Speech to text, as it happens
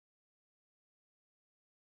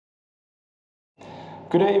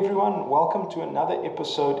Good day everyone, welcome to another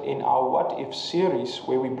episode in our What If series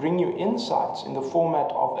where we bring you insights in the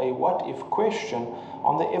format of a what if question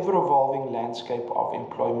on the ever-evolving landscape of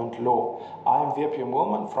employment law. I am VP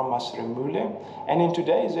Moolman from Maserumule, and in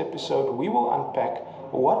today's episode we will unpack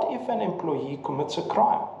what if an employee commits a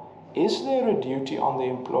crime. Is there a duty on the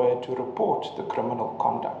employer to report the criminal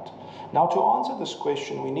conduct? Now, to answer this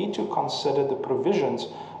question, we need to consider the provisions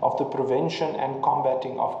of the Prevention and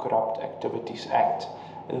Combating of Corrupt Activities Act.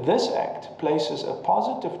 This Act places a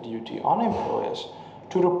positive duty on employers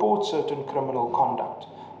to report certain criminal conduct.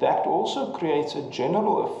 The Act also creates a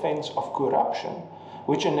general offence of corruption,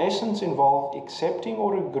 which in essence involves accepting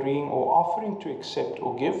or agreeing or offering to accept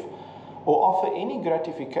or give or offer any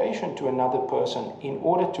gratification to another person in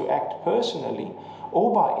order to act personally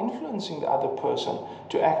or by influencing the other person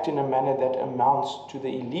to act in a manner that amounts to the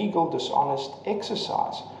illegal, dishonest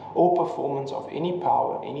exercise or performance of any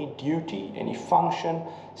power, any duty, any function,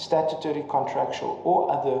 statutory, contractual,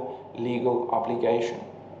 or other legal obligation.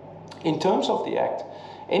 In terms of the Act,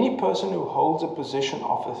 any person who holds a position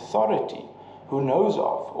of authority who knows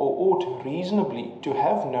of or ought reasonably to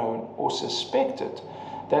have known or suspected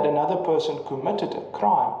that another person committed a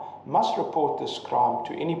crime must report this crime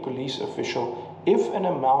to any police official if an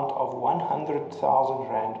amount of 100,000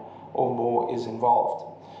 rand or more is involved.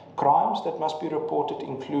 Crimes that must be reported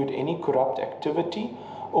include any corrupt activity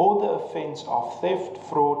or the offence of theft,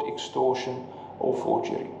 fraud, extortion, or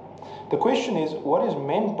forgery. The question is, what is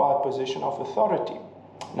meant by a position of authority?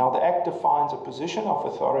 Now, the Act defines a position of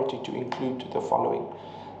authority to include the following: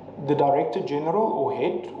 the Director General or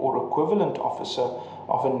head or equivalent officer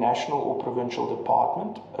of a national or provincial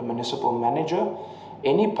department, a municipal manager,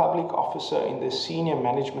 any public officer in the senior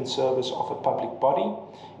management service of a public body,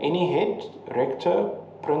 any head, rector,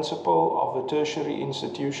 principal of a tertiary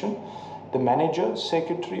institution, the manager,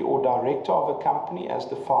 secretary, or director of a company as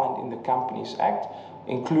defined in the Companies Act,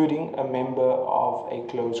 including a member of a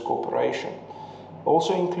closed corporation.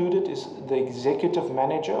 Also included is the executive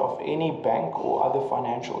manager of any bank or other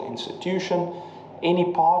financial institution,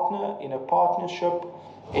 any partner in a partnership,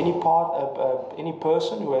 any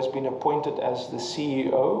person who has been appointed as the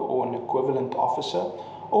CEO or an equivalent officer,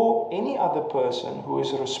 or any other person who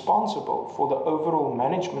is responsible for the overall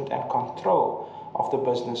management and control of the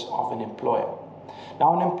business of an employer.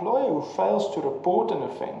 Now, an employer who fails to report an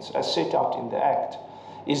offence as set out in the Act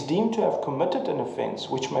is deemed to have committed an offence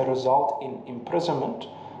which may result in imprisonment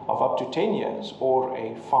of up to 10 years or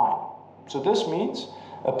a fine. So this means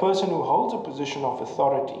a person who holds a position of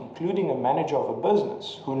authority, including a manager of a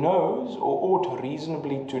business, who knows or ought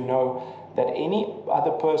reasonably to know that any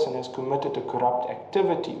other person has committed a corrupt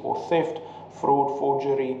activity or theft, fraud,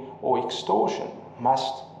 forgery, or extortion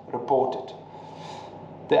must report it.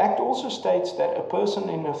 The Act also states that a person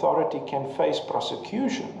in authority can face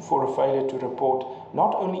prosecution for a failure to report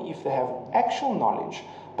not only if they have actual knowledge,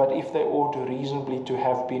 but if they ought reasonably to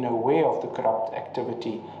have been aware of the corrupt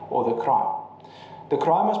activity or the crime. The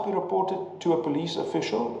crime must be reported to a police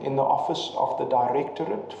official in the office of the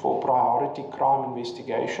Directorate for Priority Crime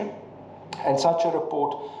Investigation, and such a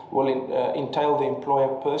report will entail the employer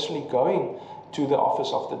personally going to the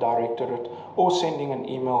office of the Directorate or sending an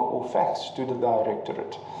email or fax to the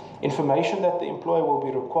Directorate. Information that the employer will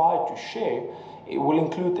be required to share will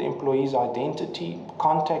include the employee's identity,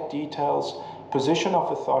 contact details, position of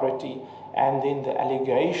authority, and then the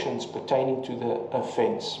allegations pertaining to the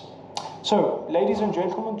offence. So, ladies and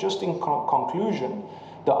gentlemen, just in conclusion,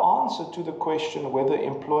 the answer to the question whether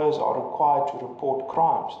employers are required to report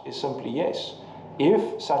crimes is simply yes,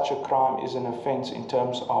 if such a crime is an offence in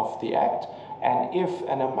terms of the Act and if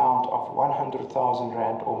an amount of 100,000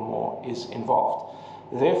 rand or more is involved.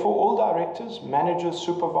 Therefore, all directors, managers,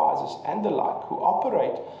 supervisors, and the like who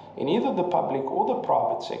operate in either the public or the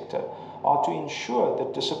private sector are to ensure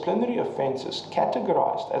that disciplinary offences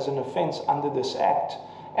categorised as an offence under this Act,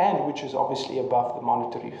 and which is obviously above the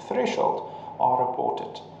monetary threshold, are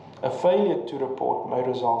reported. A failure to report may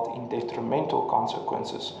result in detrimental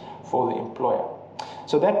consequences for the employer.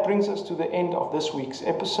 So that brings us to the end of this week's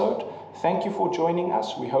episode. Thank you for joining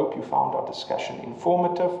us. We hope you found our discussion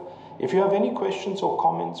informative. If you have any questions or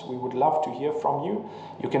comments, we would love to hear from you.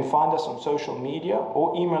 You can find us on social media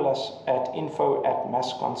or email us at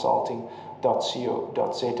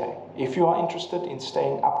info@massconsulting.co.za. If you are interested in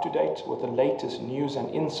staying up to date with the latest news and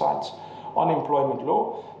insights on employment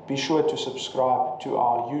law, be sure to subscribe to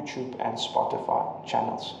our YouTube and Spotify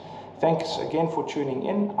channels. Thanks again for tuning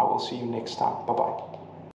in. I will see you next time. Bye-bye.